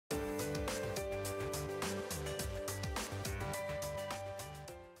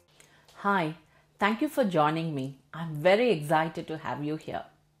Hi, thank you for joining me. I'm very excited to have you here.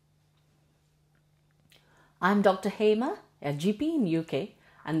 I'm Dr. Hema, a GP in UK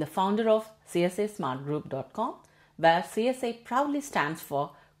and the founder of CSASmartGroup.com, where CSA proudly stands for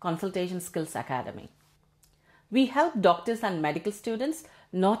Consultation Skills Academy. We help doctors and medical students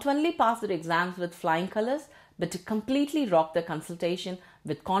not only pass their exams with flying colors, but to completely rock their consultation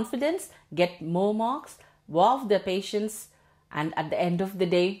with confidence, get more marks, wow their patients, and at the end of the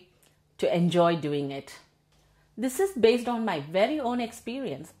day, to enjoy doing it. This is based on my very own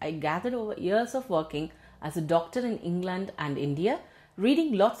experience I gathered over years of working as a doctor in England and India,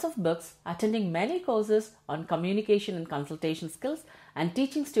 reading lots of books, attending many courses on communication and consultation skills, and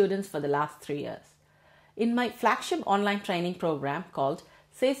teaching students for the last 3 years. In my flagship online training program called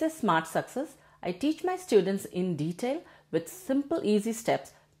CSA SMARTSUCCESS, I teach my students in detail with simple, easy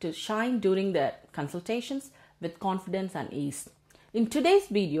steps to shine during their consultations with confidence and ease. In today's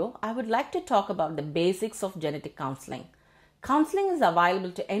video, I would like to talk about the basics of genetic counseling. Counseling is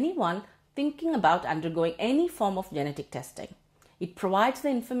available to anyone thinking about undergoing any form of genetic testing. It provides the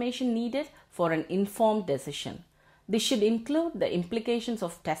information needed for an informed decision. This should include the implications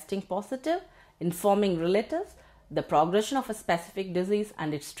of testing positive, informing relatives, the progression of a specific disease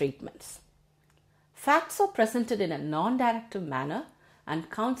and its treatments. Facts are presented in a non-directive manner,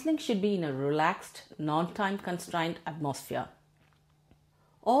 and counseling should be in a relaxed, non-time constrained atmosphere.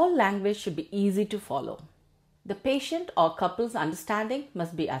 All language should be easy to follow. The patient or couple's understanding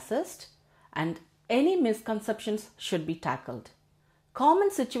must be assessed, and any misconceptions should be tackled.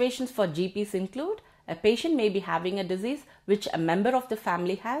 Common situations for GPs include a patient may be having a disease which a member of the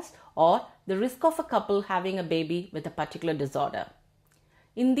family has, or the risk of a couple having a baby with a particular disorder.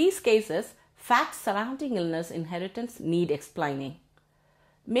 In these cases, facts surrounding illness inheritance need explaining.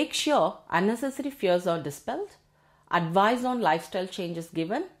 Make sure unnecessary fears are dispelled, advice on lifestyle changes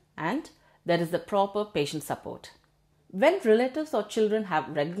given, and there is the proper patient support. When relatives or children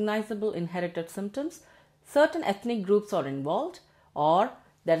have recognizable inherited symptoms, certain ethnic groups are involved, or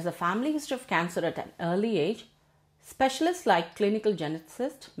there is a family history of cancer at an early age, specialists like clinical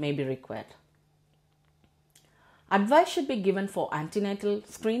geneticists may be required. Advice should be given for antenatal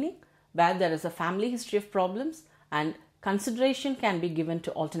screening where there is a family history of problems, and consideration can be given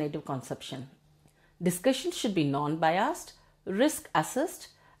to alternative conception. Discussions should be non-biased, risk-assessed,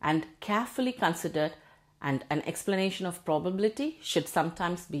 and carefully considered, and an explanation of probability should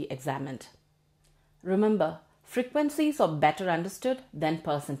sometimes be examined. Remember, frequencies are better understood than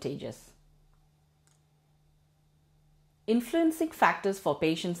percentages. Influencing factors for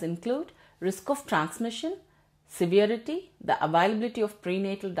patients include risk of transmission, severity, the availability of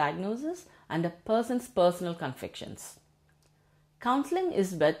prenatal diagnosis, and a person's personal convictions. Counseling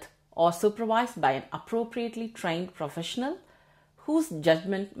is with or supervised by an appropriately trained professional whose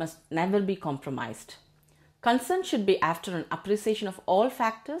judgment must never be compromised. Consent should be after an appreciation of all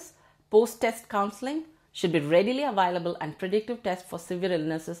factors. Post-test counseling should be readily available, and predictive tests for severe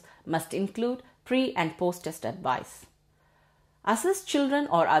illnesses must include pre- and post-test advice. Assess children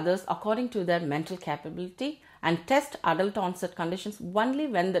or others according to their mental capability, and test adult onset conditions only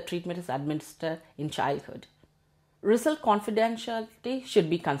when the treatment is administered in childhood. Result confidentiality should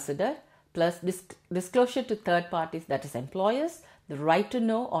be considered, plus disclosure to third parties, that is employers, the right to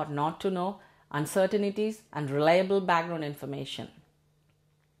know or not to know, uncertainties, and reliable background information.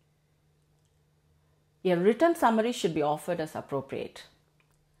 A written summary should be offered as appropriate.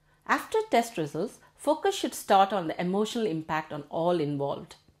 After test results, focus should start on the emotional impact on all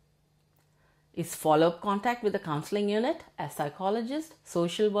involved. Is follow-up contact with the counseling unit, a psychologist,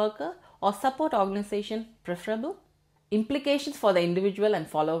 social worker, or support organization preferable? Implications for the individual and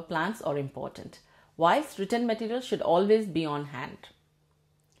follow-up plans are important, whilst written material should always be on hand.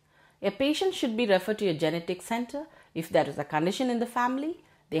 A patient should be referred to a genetic center if there is a condition in the family,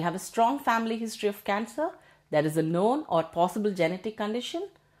 they have a strong family history of cancer, there is a known or possible genetic condition,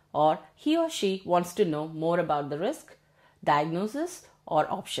 or he or she wants to know more about the risk, diagnosis,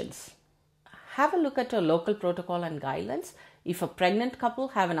 or options. Have a look at your local protocol and guidelines. If a pregnant couple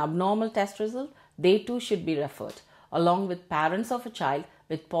have an abnormal test result, they too should be referred, along with parents of a child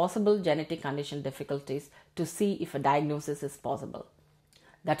with possible genetic condition difficulties, to see if a diagnosis is possible.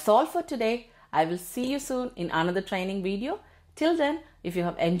 That's all for today. I will see you soon in another training video. Till then, if you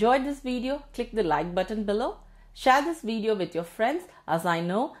have enjoyed this video, click the like button below. Share this video with your friends, as I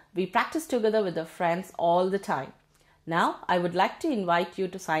know we practice together with our friends all the time. Now, I would like to invite you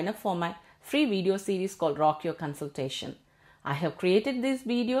to sign up for my free video series called Rock Your Consultation. I have created these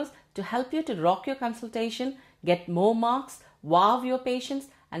videos to help you to rock your consultation, get more marks, wow your patients,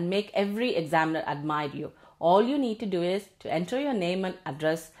 and make every examiner admire you. All you need to do is to enter your name and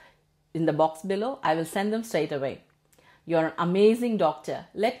address in the box below. I will send them straight away. You're an amazing doctor.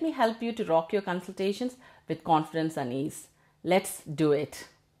 Let me help you to rock your consultations with confidence and ease. Let's do it.